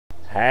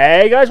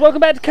Hey guys, welcome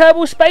back to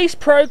Kerbal Space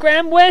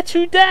Program, where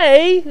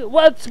today,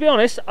 well, to be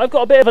honest, I've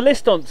got a bit of a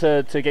list on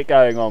to get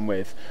going on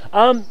with.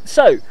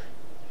 So,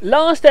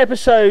 last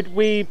episode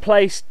we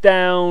placed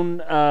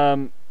down,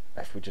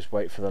 if we just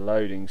wait for the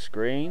loading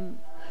screen,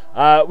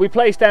 we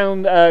placed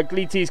down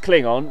Gliti's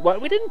Klingon. Well,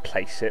 we didn't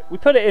place it, we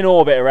put it in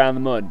orbit around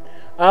the moon.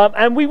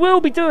 And we will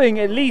be doing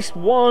at least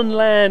one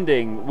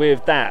landing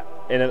with that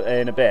in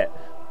a bit.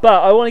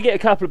 But I want to get a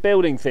couple of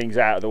building things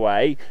out of the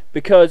way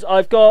because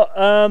I've got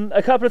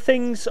a couple of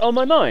things on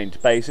my mind,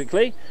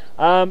 basically.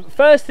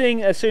 First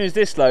thing, as soon as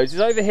this loads,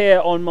 is over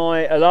here on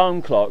my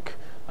alarm clock.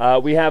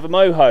 We have a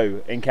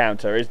moho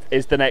encounter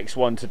is the next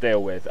one to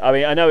deal with. I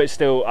mean, I know it's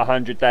still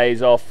 100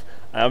 days off.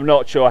 I'm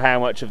not sure how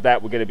much of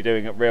that we're going to be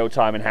doing at real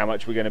time and how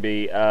much we're going to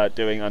be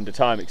doing under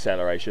time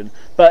acceleration.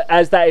 But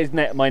as that is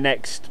my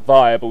next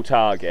viable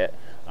target,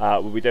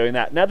 we'll be doing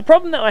that. Now, the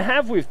problem that I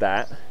have with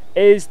that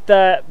is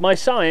that my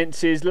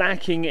science is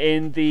lacking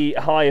in the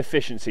high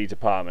efficiency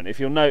department. If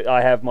you'll note,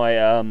 I have my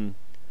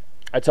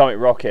atomic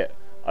rocket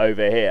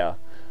over here.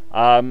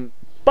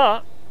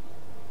 But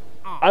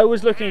I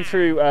was looking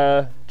through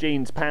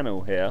Gene's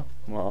panel here,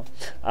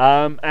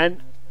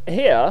 and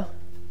here,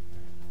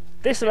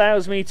 this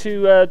allows me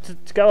to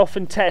go off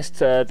and test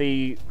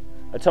the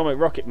atomic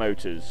rocket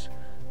motors,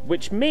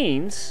 which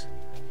means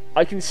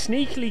I can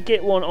sneakily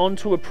get one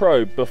onto a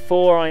probe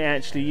before I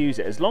actually use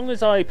it. As long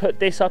as I put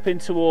this up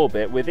into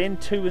orbit within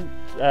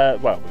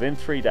within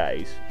 3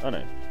 days. Oh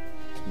no,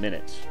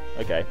 minutes.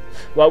 Okay.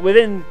 Well,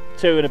 within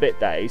 2 and a bit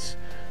days,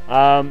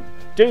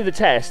 do the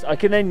test. I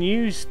can then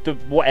use the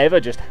whatever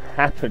just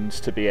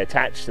happens to be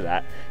attached to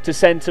that to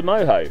send to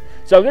moho.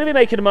 So I'm going to be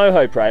making a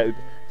moho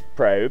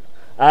probe.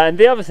 And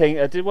the other thing,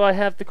 did I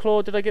have the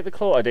claw? Did I get the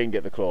claw? I didn't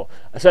get the claw.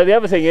 So the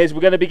other thing is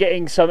we're going to be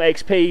getting some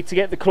XP to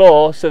get the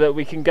claw so that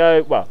we can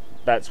go, well,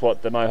 that's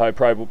what the moho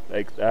probe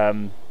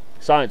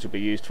science will be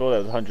used for. There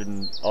was 100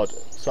 and odd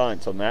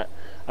science on that.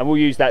 And we'll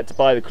use that to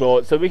buy the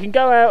claw so we can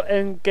go out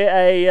and get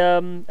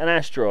an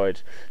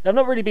asteroid. Now, I've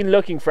not really been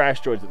looking for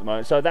asteroids at the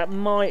moment, so that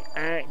might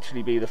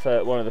actually be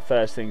one of the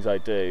first things I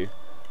do.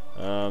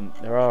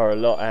 There are a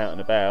lot out and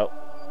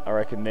about. I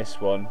reckon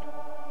this one.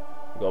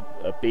 We've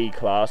got a B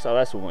class. Oh,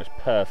 that's almost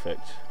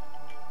perfect.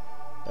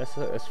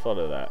 Let's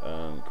follow that.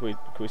 Can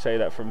we say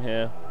that from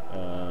here?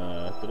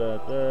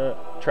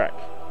 Track.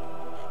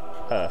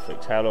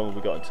 Perfect. How long have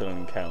we got until an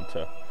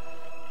encounter?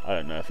 I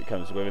don't know if it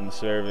comes within the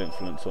sphere of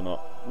influence or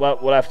not. Well,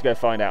 we'll have to go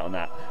find out on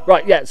that.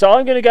 Right, yeah, so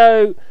I'm going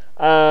to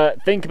go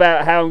think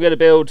about how I'm going to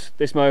build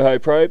this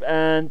moho probe,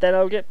 and then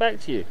I'll get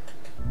back to you.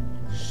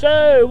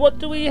 So, what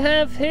do we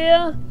have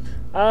here?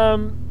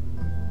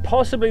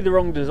 Possibly the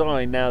wrong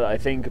design now that I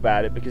think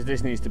about it, because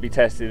this needs to be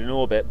tested in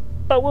orbit.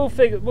 But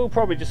we'll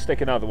probably just stick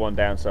another one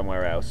down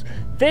somewhere else.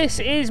 This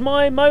is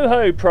my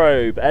moho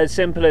probe, as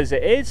simple as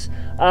it is.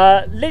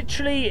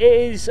 Literally,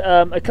 it is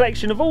a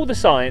collection of all the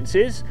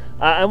sciences.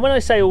 And when I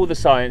say all the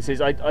sciences,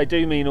 I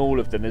do mean all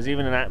of them. There's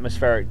even an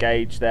atmospheric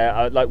gauge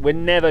there. Like, we're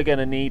never going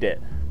to need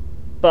it.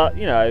 But,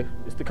 you know,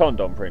 it's the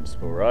condom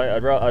principle, right?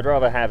 I'd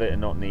rather have it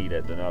and not need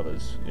it than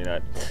others, you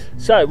know.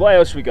 So, what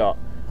else we got?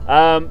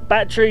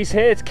 Batteries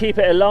here to keep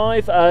it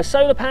alive.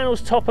 Solar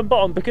panels top and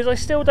bottom, because I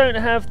still don't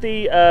have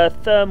the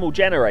thermal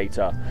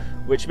generator,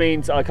 which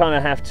means I kind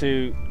of have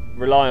to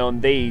rely on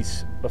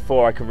these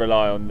before I can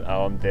rely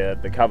on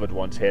the covered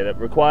ones here that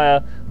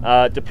require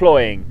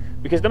deploying.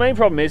 Because the main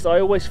problem is I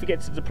always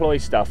forget to deploy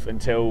stuff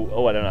until,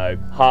 oh, I don't know,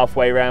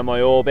 halfway around my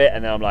orbit,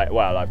 and then I'm like,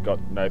 well, I've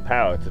got no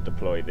power to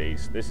deploy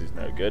these. This is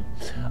no good.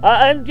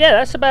 And yeah,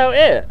 that's about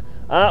it.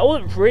 All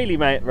that really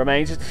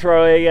remains is to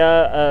throw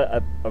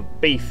a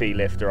beefy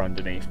lifter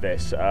underneath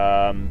this.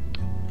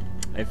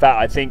 In fact,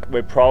 I think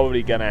we're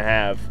probably going to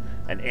have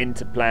an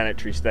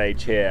interplanetary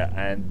stage here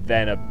and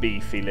then a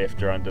beefy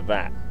lifter under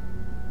that.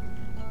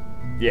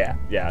 Yeah,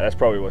 that's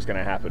probably what's going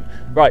to happen.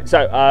 Right,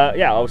 so,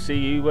 yeah, I'll see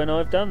you when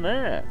I've done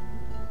that.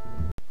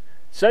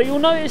 So you'll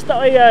notice that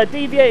I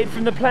deviated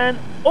from the plan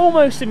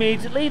almost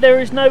immediately. There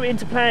is no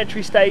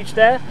interplanetary stage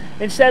there.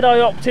 Instead, I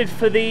opted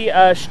for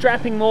the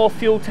strapping more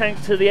fuel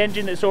tanks to the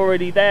engine that's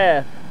already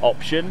there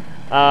option.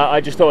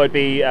 I just thought it'd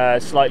be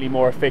slightly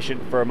more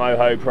efficient for a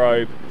moho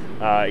probe.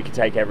 It could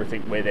take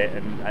everything with it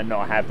and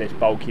not have this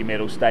bulky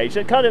middle stage. So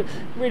it kind of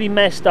really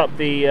messed up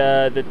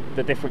the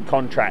different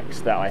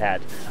contracts that I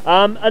had.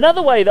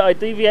 Another way that I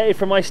deviated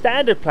from my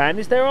standard plan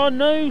is there are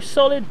no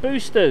solid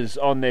boosters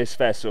on this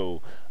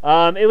vessel.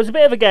 It was a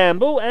bit of a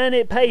gamble, and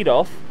it paid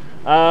off.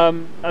 I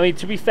mean,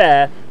 to be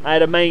fair, I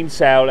had a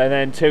mainsail and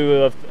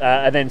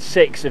then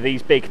 6 of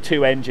these big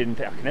 2-engine.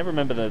 I can never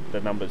remember the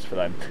numbers for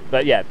them,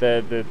 but yeah,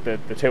 the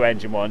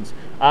 2-engine ones.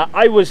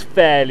 I was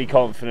fairly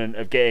confident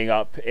of getting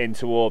up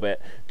into orbit.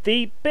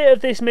 The bit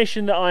of this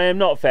mission that I am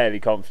not fairly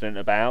confident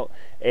about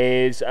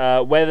is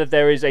whether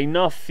there is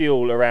enough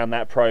fuel around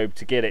that probe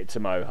to get it to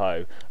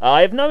moho.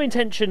 I have no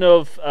intention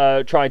of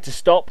trying to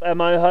stop a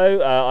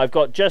moho. I've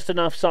got just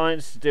enough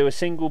science to do a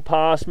single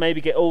pass,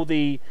 maybe get all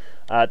the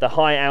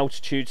high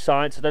altitude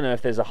science. I don't know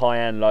if there's a high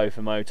and low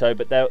for moto,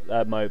 but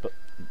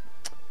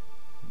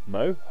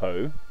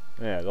moho.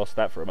 Yeah, lost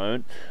that for a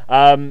moment.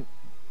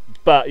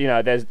 but you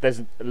know, there's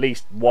at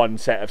least one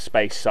set of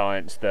space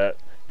science that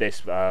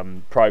this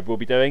probe will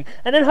be doing,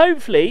 and then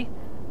hopefully,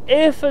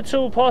 if at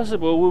all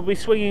possible, we'll be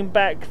swinging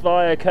back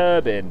via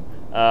Kerbin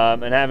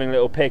and having a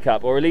little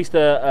pickup, or at least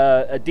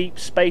a deep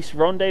space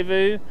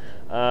rendezvous,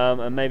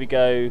 and maybe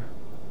go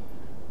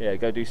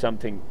do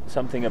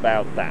something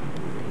about that.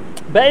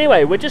 But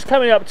anyway, we're just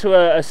coming up to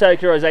a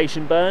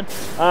circularization burn,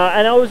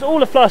 and I was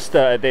all afluster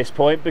at this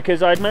point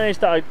because I'd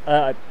noticed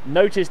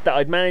that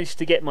I'd managed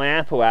to get my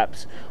Apple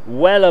apps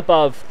well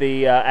above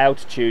the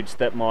altitudes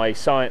that my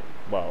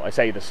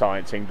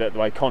that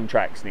my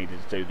contracts needed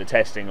to do, the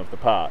testing of the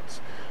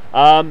parts.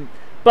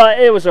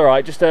 But it was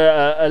alright, just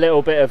a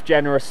little bit of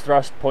generous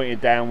thrust pointed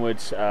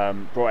downwards,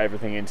 brought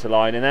everything into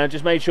line, and then I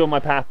just made sure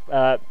my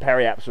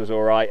Peri apps was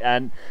alright.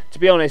 And to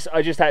be honest,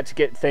 I just had to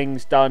get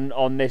things done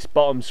on this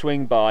bottom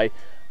swing by,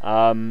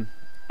 and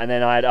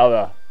then I had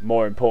other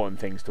more important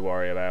things to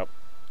worry about.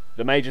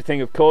 The major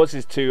thing, of course,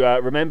 is to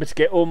remember to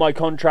get all my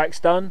contracts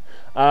done.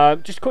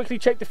 Just quickly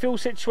check the fuel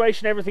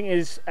situation, everything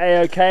is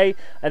a-okay,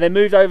 and then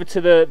moved over to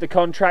the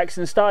contracts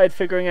and started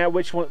figuring out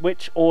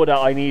which order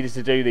I needed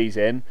to do these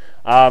in.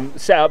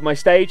 Set up my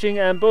staging,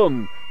 and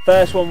boom,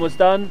 first one was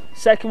done.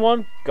 Second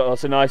one, got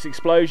us a nice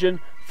explosion.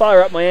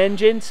 Fire up my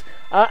engines,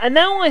 and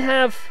now I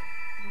have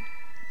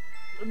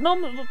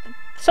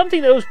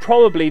something that was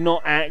probably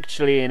not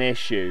actually an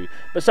issue,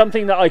 but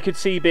something that I could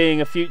see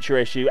being a future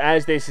issue,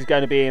 as this is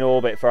going to be in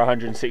orbit for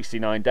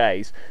 169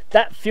 days.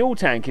 That fuel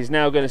tank is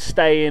now going to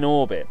stay in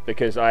orbit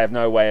because I have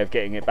no way of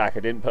getting it back.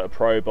 I didn't put a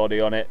probe body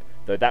on it,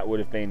 though that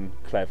would have been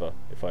clever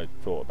if I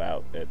thought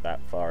about it that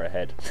far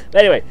ahead.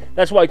 But anyway,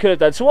 that's what I could have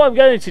done. So what I'm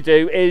going to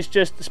do is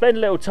just spend a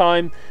little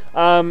time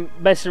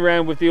messing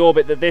around with the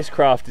orbit that this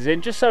craft is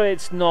in, just so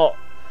it's not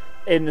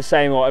in the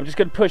same order. I'm just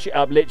going to push it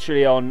up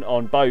literally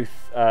on both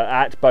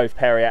at both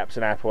Peri apps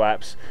and Apple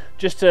apps,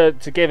 just to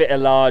give it a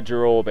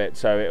larger orbit,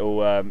 so it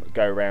will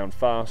go around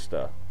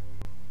faster.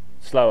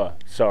 Slower,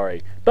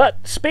 sorry.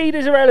 But speed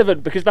is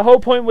irrelevant, because the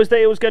whole point was that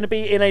it was going to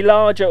be in a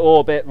larger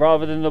orbit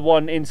rather than the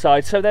one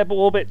inside, so their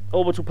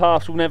orbital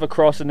paths will never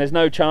cross, and there's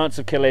no chance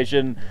of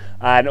collision,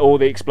 and all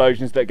the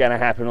explosions that are going to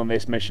happen on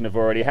this mission have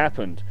already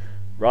happened.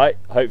 Right?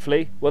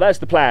 Hopefully. Well, that's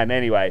the plan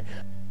anyway.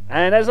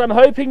 And as I'm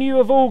hoping you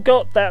have all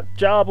got that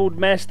jarbled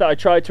mess that I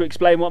tried to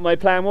explain what my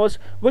plan was,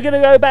 we're going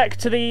to go back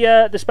to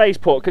the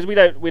spaceport, because we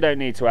don't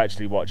need to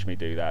actually watch me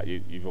do that.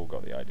 You've all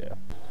got the idea.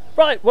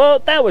 Right, well,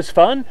 that was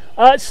fun.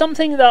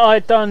 Something that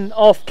I'd done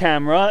off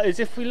camera is,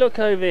 if we look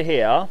over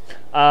here,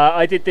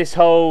 I did this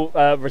whole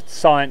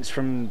science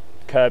from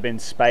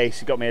Kerbin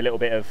space. It got me a little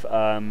bit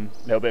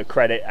of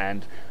credit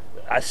and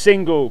a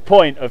single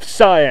point of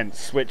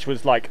science, which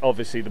was like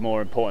obviously the more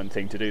important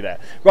thing to do there.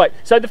 Right,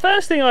 so the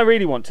first thing I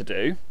really want to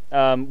do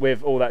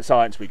with all that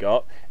science we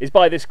got is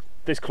buy this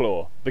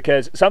claw,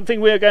 because something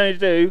we're going to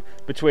do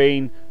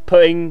between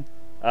putting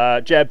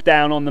Jeb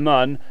down on the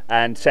Mun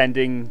and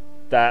sending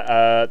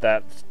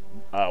that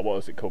what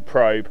was it called,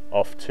 probe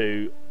off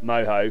to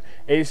Moho,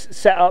 is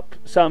set up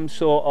some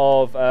sort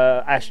of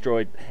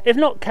asteroid, if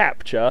not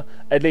capture,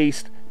 at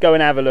least go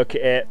and have a look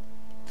at it,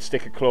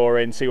 stick a claw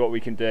in, see what we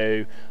can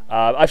do.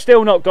 I've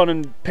still not gone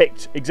and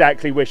picked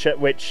exactly which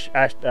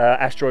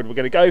asteroid we're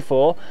going to go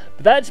for,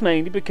 but that's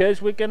mainly because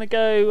we're going to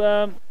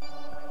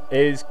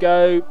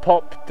go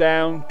pop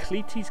down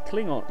Gleetes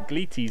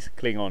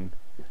Klingon.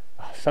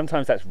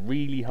 Sometimes that's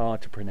really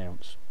hard to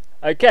pronounce.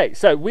 Okay,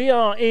 so we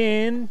are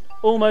in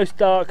almost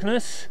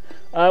darkness.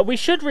 We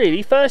should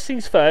really, first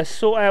things first,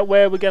 sort out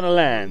where we're going to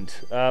land.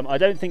 I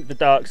don't think the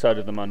dark side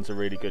of the Mun's a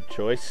really good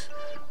choice.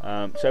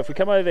 So if we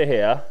come over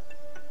here,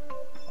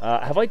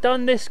 have I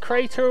done this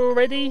crater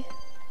already?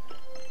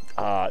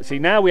 See,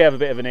 now we have a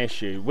bit of an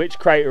issue. Which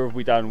crater have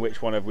we done?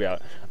 Which one have we done?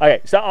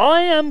 Okay, so I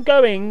am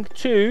going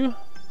to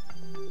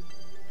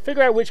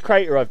figure out which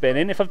crater I've been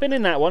in. If I've been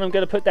in that one, I'm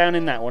going to put down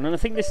in that one. And I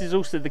think this is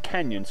also the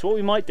canyon. So what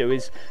we might do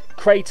is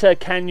crater,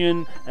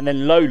 canyon, and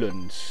then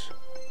lowlands.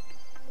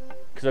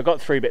 Because I've got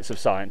 3 bits of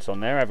science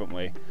on there, haven't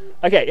we?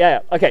 Okay,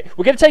 yeah, okay.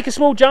 We're going to take a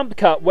small jump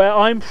cut where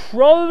I'm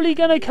probably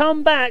going to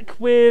come back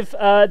with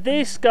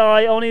this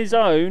guy on his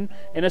own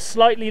in a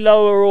slightly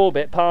lower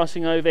orbit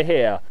passing over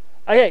here.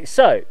 Okay,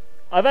 so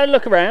I've had a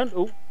look around.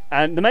 Ooh,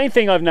 and the main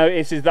thing I've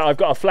noticed is that I've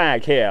got a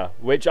flag here,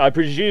 which I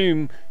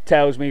presume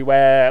tells me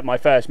where my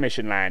first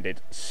mission landed.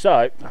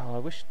 So, I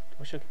wish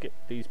I could get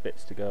these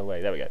bits to go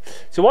away. There we go.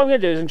 So what I'm going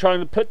to do is I'm trying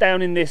to put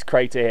down in this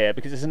crater here,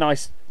 because it's a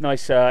nice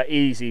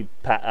easy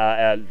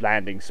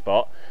landing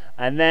spot.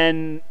 And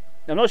then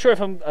I'm not sure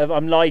if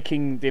I'm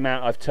liking the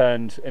amount I've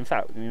turned. In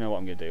fact, you know what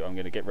I'm going to do? I'm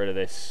going to get rid of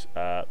this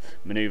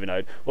maneuver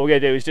node. What we're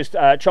going to do is just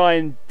try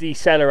and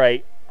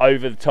decelerate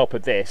over the top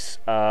of this,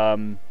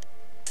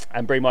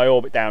 and bring my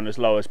orbit down as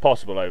low as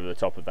possible over the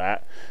top of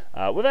that,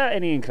 without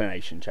any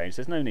inclination change.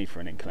 There's no need for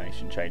an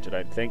inclination change, I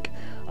don't think.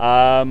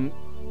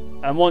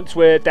 And once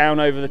we're down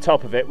over the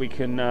top of it, we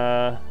can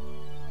there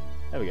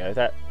we go,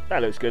 that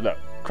looks good. Look,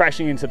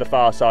 crashing into the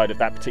far side of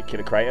that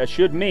particular crater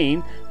should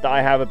mean that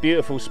I have a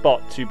beautiful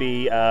spot to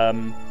be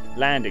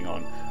landing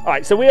on.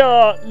 Alright, so we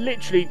are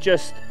literally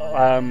just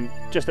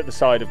at the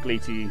side of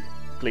Gleetes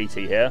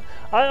Gleety here.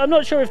 I'm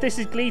not sure if this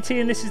is Gleety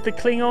and this is the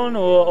Klingon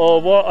or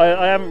what.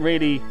 I haven't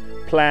really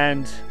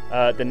planned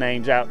the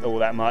names out all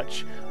that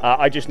much.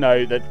 I just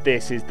know that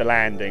this is the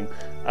landing.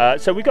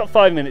 So we've got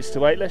 5 minutes to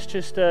wait. Let's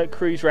just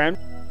cruise round.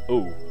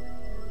 Ooh.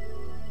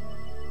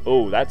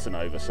 Oh, that's an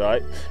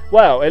oversight.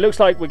 Well, it looks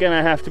like we're going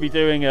to have to be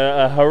doing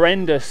a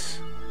horrendous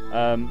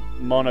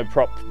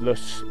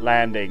monopropless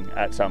landing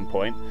at some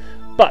point.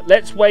 But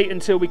let's wait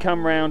until we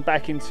come round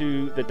back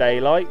into the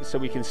daylight so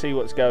we can see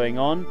what's going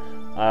on.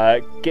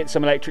 Get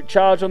some electric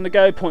charge on the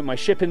go, point my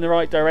ship in the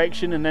right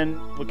direction, and then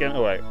we're going to...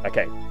 Oh, wait,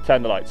 okay,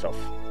 turn the lights off.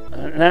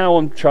 Now what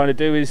I'm trying to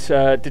do is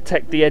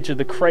detect the edge of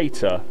the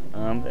crater.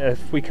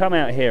 If we come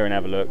out here and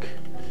have a look...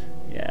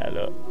 Yeah,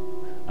 look.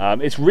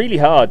 It's really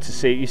hard to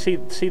see. You see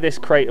this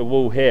crater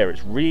wall here.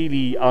 It's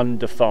really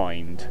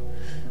undefined,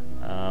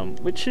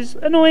 which is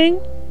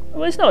annoying.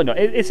 Well, it's not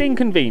annoying. It's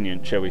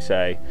inconvenient, shall we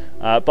say?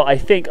 But I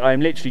think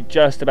I'm literally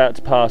just about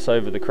to pass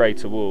over the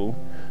crater wall.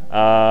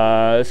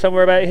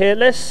 Somewhere about here.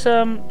 Let's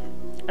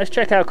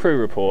check our crew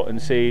report and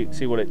see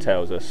what it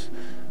tells us.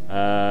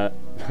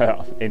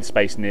 In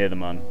space near the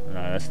Mun.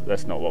 No,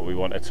 that's not what we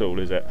want at all,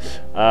 is it?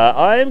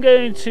 I am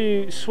going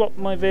to swap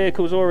my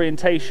vehicle's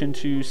orientation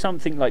to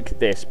something like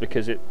this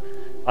because I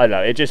don't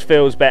know, it just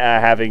feels better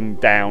having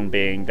down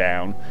being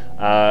down.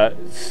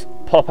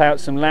 Pop out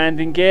some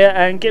landing gear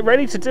and get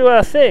ready to do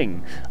our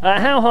thing.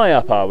 How high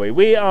up are we?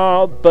 We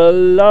are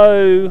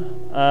below...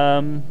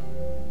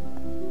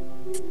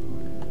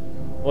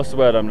 what's the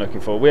word I'm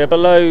looking for? We are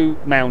below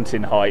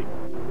mountain height.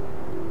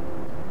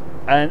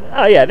 And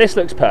oh yeah, this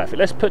looks perfect.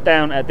 Let's put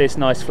down at this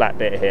nice flat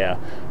bit here.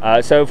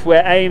 So if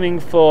we're aiming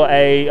for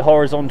a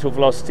horizontal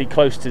velocity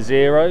close to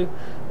 0,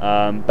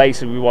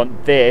 basically we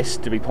want this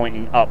to be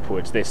pointing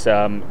upwards, this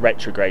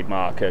retrograde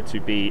marker to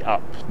be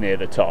up near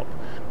the top.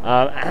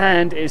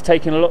 And it's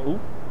taking a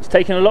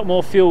lot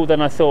more fuel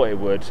than I thought it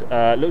would.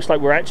 Looks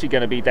like we're actually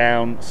going to be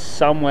down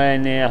somewhere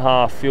near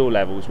half fuel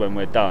levels when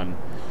we're done.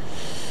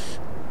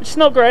 It's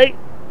not great.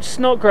 It's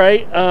not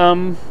great.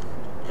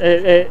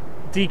 It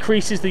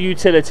decreases the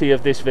utility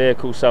of this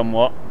vehicle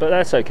somewhat, but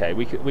that's okay.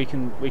 We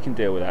can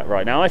deal with that.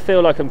 Right now I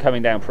feel like I'm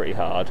coming down pretty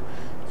hard,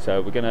 so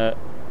we're gonna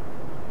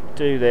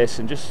do this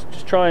and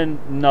just try and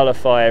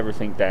nullify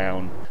everything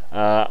down.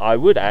 I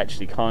would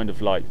actually kind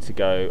of like to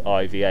go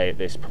IVA at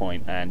this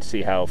point and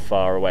see how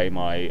far away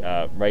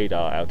my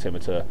radar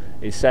altimeter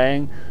is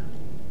saying,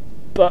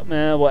 but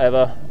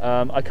whatever.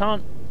 I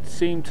can't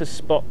seem to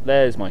spot.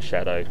 There's my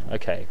shadow.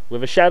 Okay,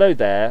 with a shadow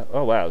there.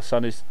 Oh wow, the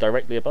sun is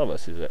directly above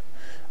us, is it?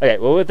 Okay,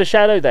 well with the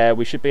shadow there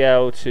we should be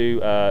able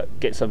to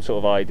get some sort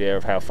of idea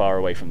of how far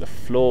away from the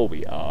floor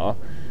we are,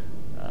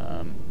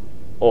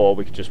 or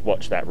we could just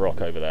watch that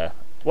rock over there.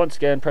 Once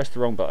again, press the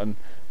wrong button.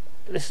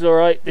 This is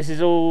alright, this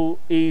is all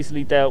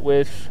easily dealt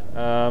with.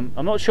 I'm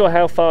not sure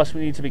how fast we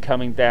need to be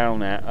coming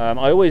down at.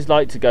 I always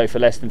like to go for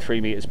less than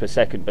 3 meters per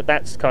second, but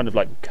that's kind of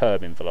like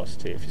curbing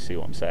velocity, if you see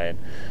what I'm saying.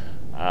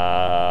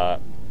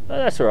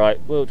 That's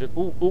alright, we'll just...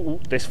 Ooh,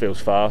 this feels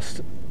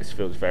fast. This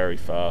feels very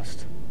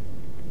fast.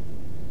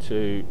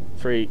 2,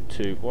 3,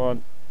 2,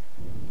 1.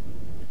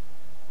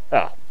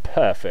 Ah,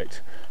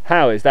 perfect.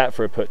 How is that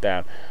for a put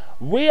down?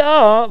 We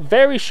are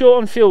very short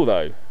on fuel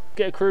though.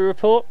 Get a crew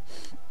report.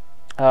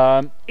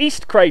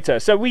 East crater.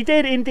 So we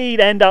did indeed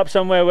end up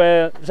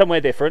somewhere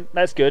different.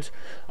 That's good.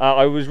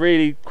 I was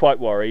really quite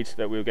worried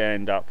that we were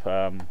going to end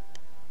up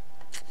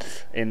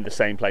in the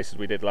same place as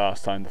we did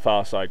last time, the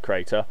far side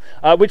crater,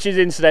 which is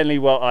incidentally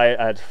what I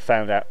had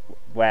found out,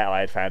 where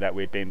I had found out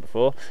we'd been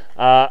before.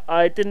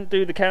 I didn't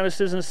do the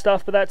canisters and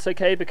stuff, but that's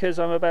okay because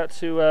I'm about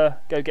to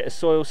go get a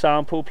soil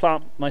sample,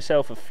 plant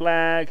myself a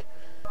flag.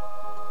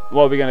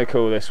 What are we going to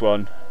call this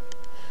one?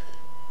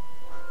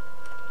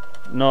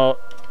 Not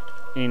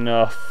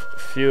enough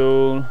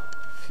fuel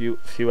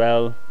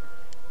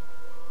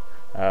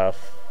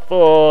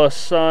for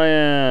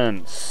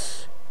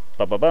science.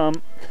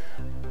 Ba-ba-bum.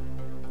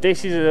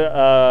 This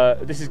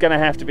is going to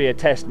have to be a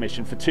test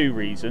mission for 2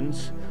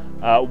 reasons.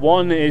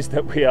 One is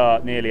that we are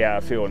nearly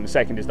out of fuel, and the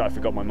second is that I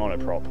forgot my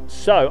monoprop.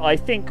 So I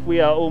think we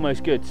are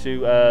almost good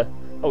to...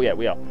 oh yeah,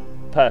 we are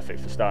perfect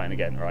for starting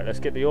again. Right, let's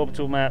get the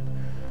orbital map.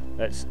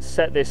 Let's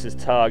set this as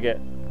target.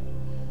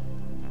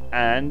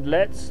 And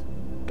let's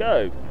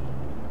go.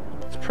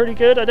 It's pretty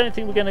good. I don't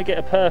think we're going to get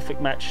a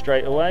perfect match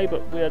straight away,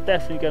 but we are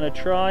definitely going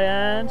to try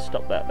and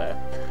stop that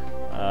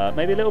there.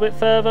 Maybe a little bit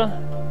further.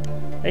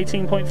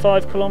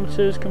 18.5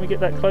 kilometers. Can we get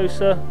that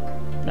closer?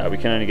 No, we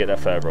can only get that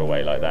further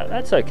away like that.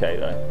 That's okay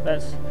though.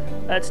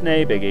 That's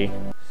no biggie.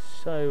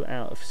 So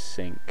out of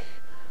sync.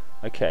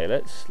 Okay,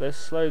 let's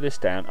slow this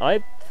down.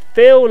 I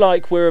feel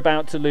like we're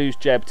about to lose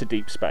Jeb to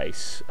deep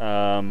space.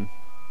 So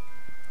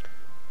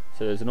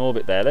there's an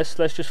orbit there. Let's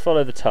just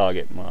follow the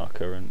target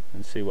marker and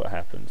see what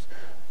happens.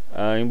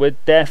 We're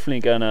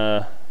definitely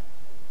gonna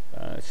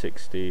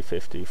 60,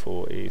 50,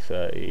 40,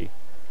 30.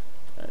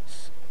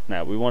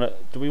 Now we want to.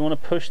 Do we want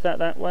to push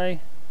that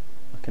way?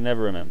 I can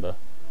never remember.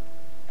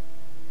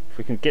 If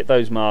we can get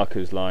those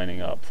markers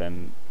lining up,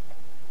 then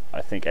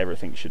I think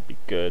everything should be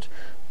good.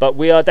 But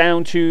we are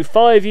down to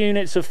 5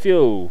 units of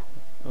fuel,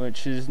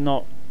 which is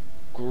not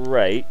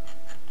great.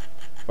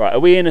 Right, are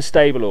we in a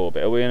stable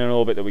orbit? Are we in an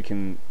orbit that we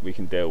can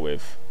deal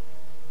with?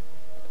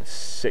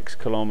 6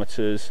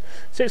 kilometers.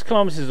 6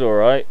 kilometers is all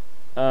right.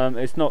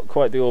 It's not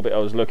quite the orbit I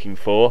was looking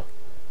for,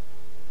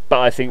 but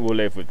I think we'll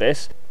live with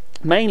this.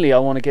 Mainly, I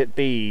want to get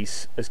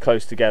these as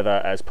close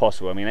together as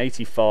possible. I mean,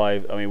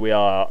 85. I mean, we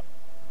are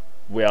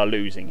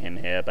losing him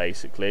here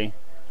basically,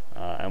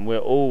 and we're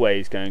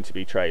always going to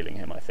be trailing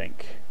him, I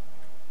think.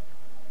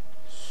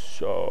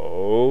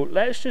 So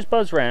let's just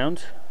buzz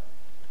round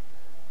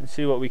and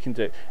see what we can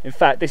do. In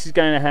fact, this is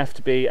going to have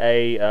to be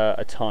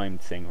a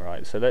timed thing,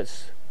 right? So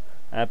let's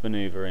add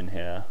maneuver in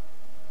here,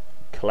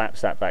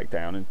 collapse that back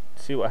down, and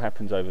see what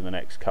happens over the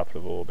next couple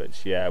of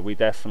orbits. Yeah, we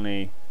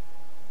definitely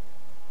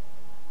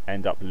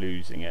end up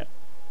losing it,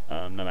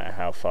 no matter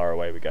how far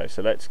away we go.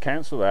 So let's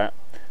cancel that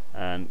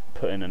and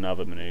put in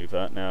another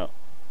maneuver. Now,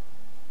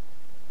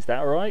 is that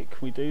alright? Can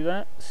we do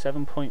that?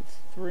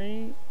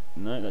 7.3?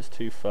 No, that's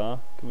too far.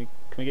 Can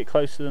we get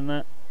closer than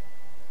that?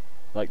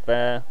 Like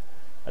there.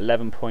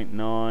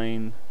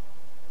 11.9,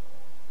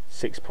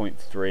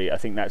 6.3. I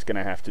think that's going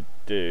to have to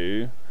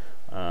do.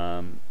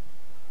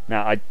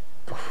 Now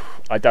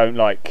I don't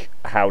like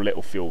how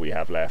little fuel we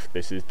have left.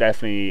 This is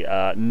definitely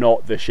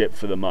not the ship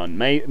for the Mun.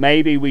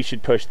 Maybe we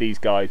should push these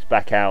guys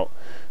back out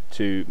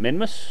to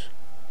Minmus.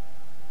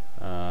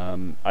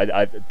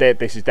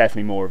 This is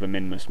definitely more of a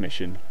Minmus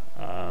mission.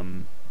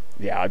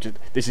 Yeah,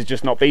 this is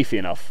just not beefy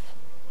enough,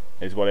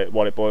 is what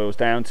it boils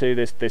down to.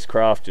 This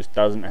craft just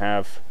doesn't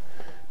have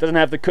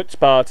the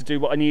chutzpah to do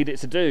what I need it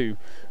to do,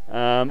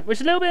 which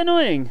is a little bit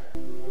annoying.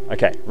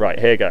 Okay, right,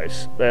 here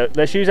goes.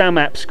 Let's use our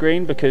map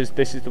screen because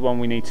this is the one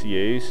we need to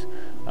use.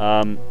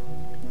 And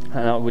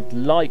I would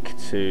like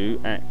to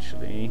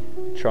actually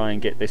try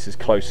and get this as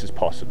close as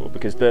possible,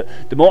 because the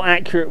more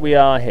accurate we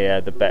are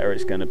here, the better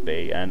it's going to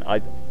be. And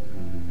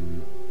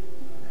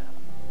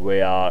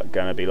we are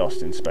going to be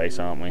lost in space,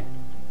 aren't we?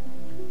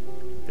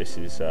 This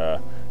is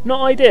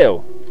not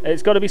ideal.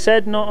 It's got to be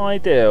said, not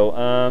ideal.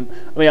 I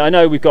mean, I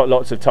know we've got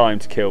lots of time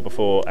to kill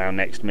before our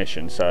next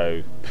mission,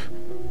 so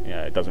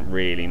yeah, it doesn't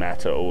really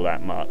matter all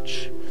that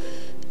much.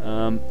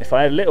 If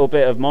I had a little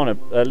bit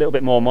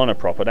more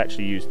monoprop, I'd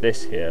actually use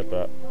this here,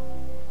 but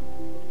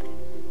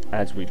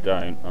as we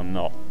don't, I'm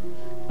not.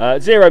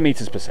 0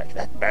 meters per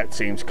second. That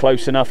seems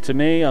close enough to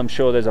me. I'm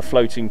sure there's a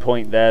floating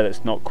point there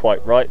that's not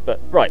quite right, but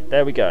right,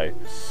 there we go.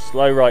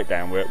 Slow right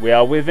down. We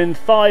are within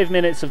 5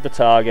 minutes of the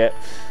target,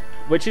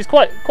 which is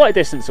quite a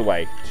distance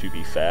away, to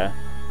be fair.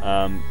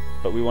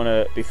 But we want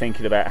to be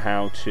thinking about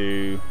how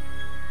to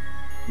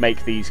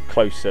make these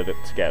closer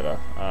together.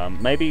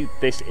 Maybe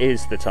this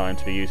is the time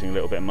to be using a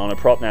little bit of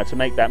monoprop. Now, to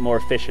make that more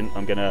efficient,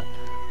 I'm going to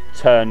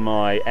turn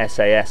my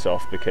SAS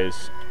off,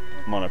 because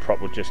monoprop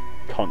will just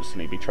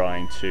constantly be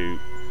trying to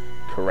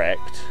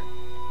correct.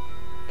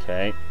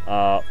 Okay,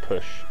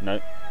 push, no,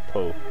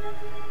 pull.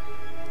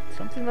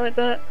 Something like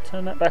that.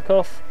 Turn that back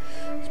off.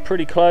 It's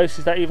pretty close.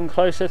 Is that even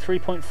closer?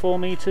 3.4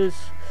 meters.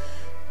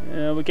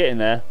 Yeah, we're getting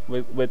there.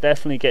 We're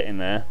definitely getting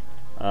there.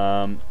 If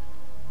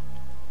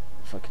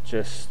I could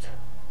just,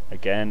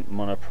 again,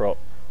 monoprop.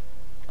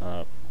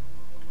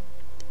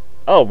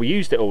 Oh, we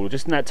used it all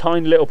just in that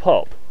tiny little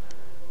pop.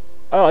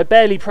 Oh, I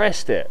barely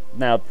pressed it.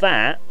 Now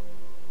that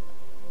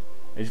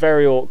is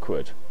very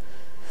awkward.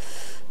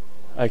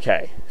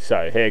 Okay,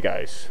 so here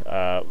goes.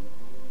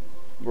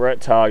 We're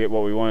at target.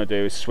 What we want to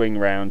do is swing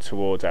round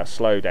towards our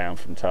slowdown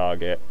from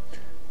target.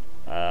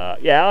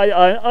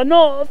 Yeah, I'm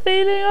not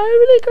feeling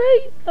overly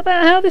great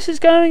about how this is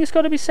going, it's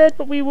got to be said,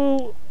 but we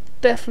will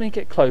definitely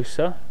get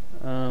closer.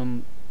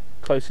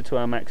 Closer to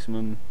our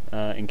maximum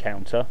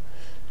encounter.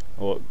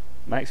 Or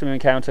maximum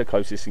encounter,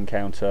 closest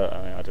encounter.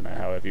 I don't know,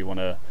 however you want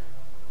to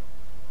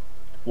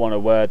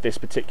word this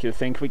particular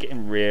thing. Can we get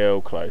in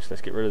real close?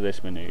 Let's get rid of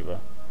this maneuver.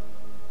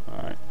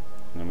 Alright,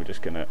 and then we're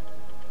just going to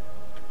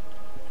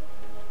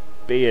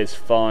be as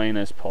fine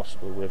as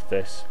possible with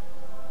this.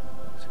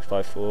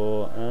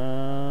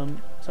 654,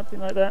 something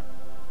like that.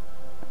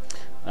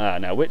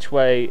 Now, which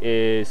way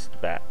is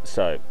that?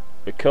 So,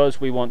 because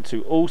we want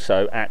to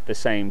also at the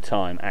same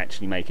time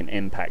actually make an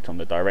impact on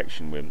the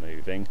direction we're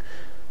moving,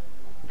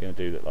 I'm going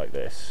to do that like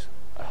this.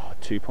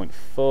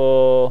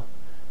 2.4.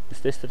 Is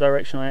this the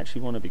direction I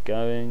actually want to be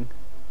going?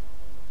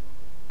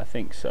 I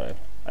think so.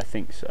 I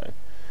think so.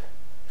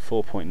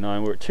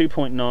 4.9. We're at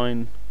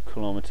 2.9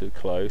 kilometres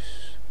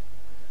close.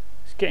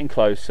 It's getting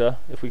closer.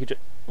 If we could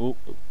just... Ooh,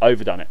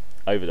 overdone it.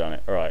 Overdone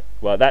it. Alright.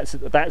 Well, that's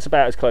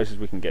about as close as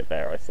we can get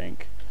there, I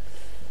think.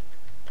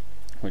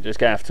 We're just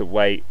going to have to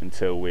wait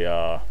until we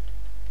are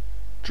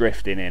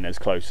drifting in as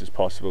close as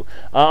possible.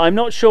 I'm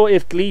not sure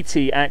if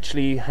Gleety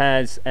actually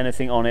has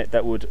anything on it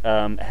that would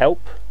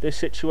help this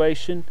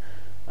situation.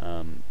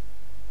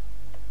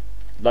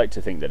 Like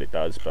to think that it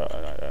does, but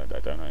I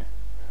don't know.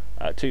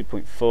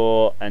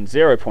 2.4 and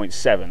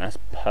 0.7. That's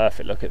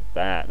perfect. Look at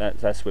that.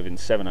 That's within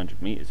 700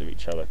 meters of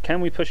each other.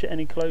 Can we push it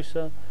any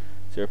closer?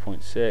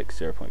 0.6,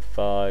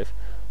 0.5.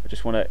 I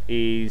just want to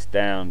ease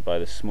down by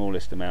the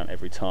smallest amount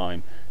every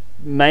time,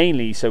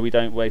 mainly so we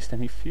don't waste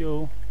any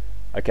fuel.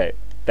 Okay,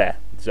 there.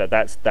 So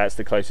that's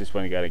the closest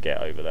we're going to get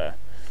over there.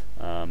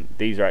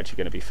 These are actually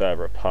going to be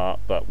further apart,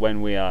 but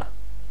when we are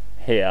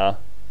here,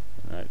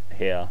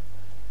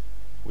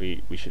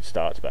 we should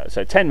start about it.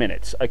 So 10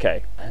 minutes,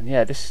 okay. And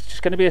yeah, this is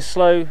just going to be a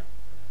slow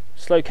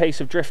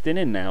case of drifting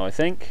in now, I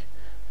think.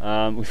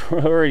 We've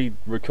already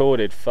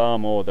recorded far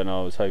more than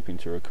I was hoping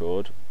to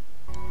record.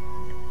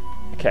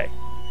 Okay,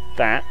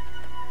 that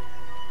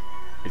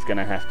is going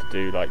to have to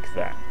do like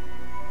that.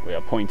 We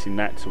are pointing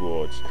that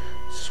towards.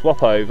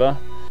 Swap over.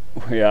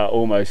 We are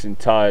almost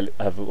entirely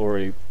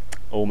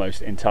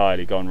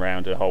gone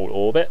round a whole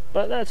orbit,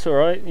 but that's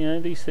alright, you know,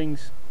 these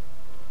things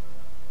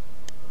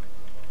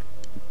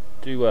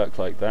do work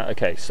like that.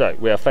 Okay, so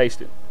we are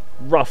faced in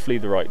roughly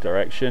the right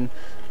direction.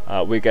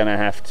 We're going to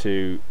have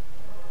to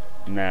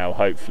now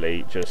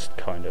hopefully just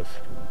kind of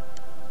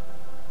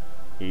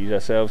ease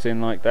ourselves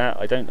in like that.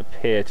 I don't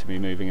appear to be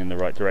moving in the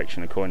right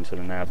direction according to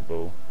the nav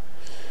ball.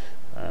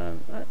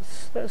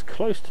 That's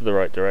close to the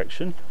right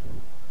direction.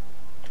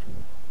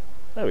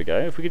 There we go.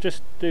 If we could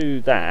just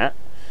do that,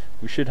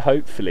 we should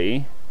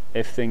hopefully,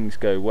 if things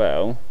go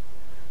well,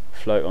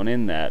 float on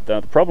in there.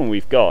 The problem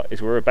we've got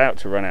is we're about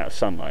to run out of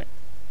sunlight,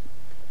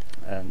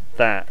 and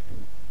that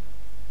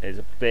is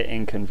a bit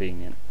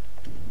inconvenient.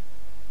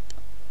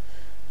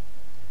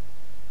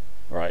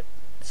 Right,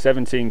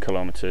 17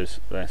 kilometers.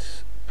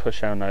 Let's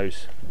push our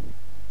nose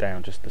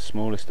down just the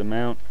smallest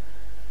amount.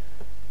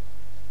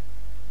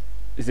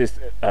 Is this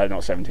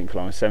not 17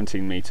 kilometers,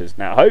 17 meters?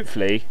 Now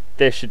hopefully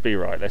this should be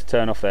right. Let's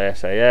turn off the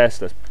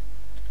SAS.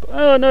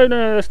 Oh no,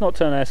 let's not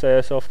turn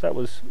SAS off. That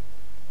was,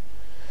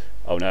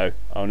 oh no,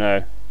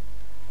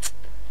 it's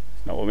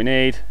not what we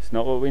need. It's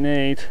not what we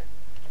need.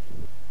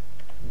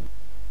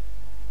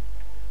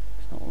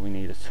 It's not what we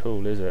need at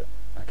all, is it?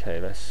 Okay,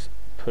 let's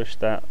push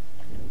that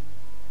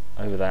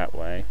over that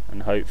way,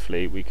 and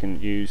hopefully we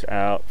can use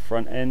our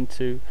front end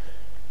to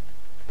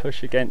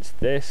push against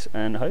this,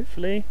 and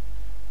hopefully,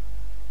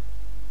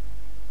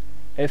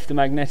 if the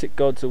magnetic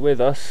gods are with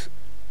us.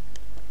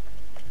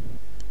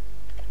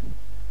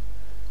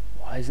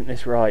 Why isn't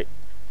this right?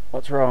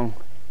 What's wrong?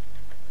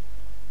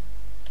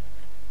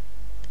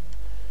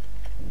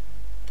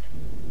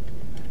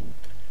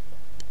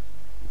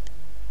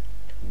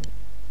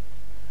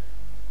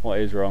 What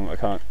is wrong?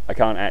 I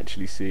can't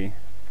actually see.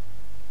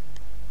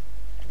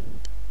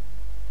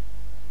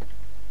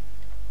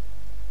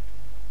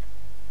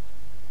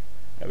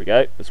 There we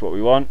go. That's what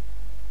we want.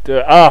 Do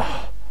it.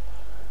 Ah!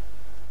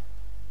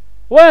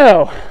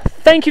 Well,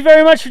 thank you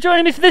very much for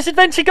joining me for this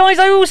adventure, guys.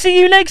 I will see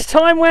you next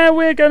time where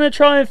we're going to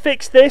try and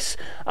fix this.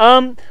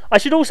 I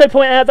should also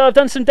point out that I've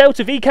done some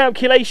delta V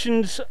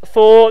calculations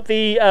for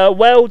the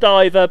well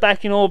diver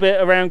back in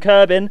orbit around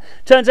Kerbin.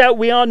 Turns out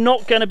we are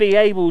not going to be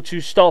able to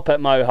stop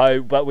at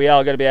Moho, but we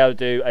are going to be able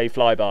to do a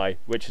flyby,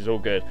 which is all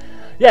good.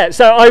 Yeah,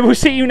 so I will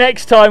see you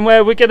next time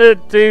where we're going to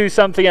do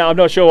something else. I'm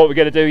not sure what we're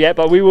going to do yet,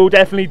 but we will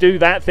definitely do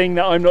that thing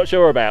that I'm not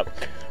sure about.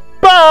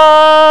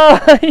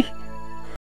 Bye!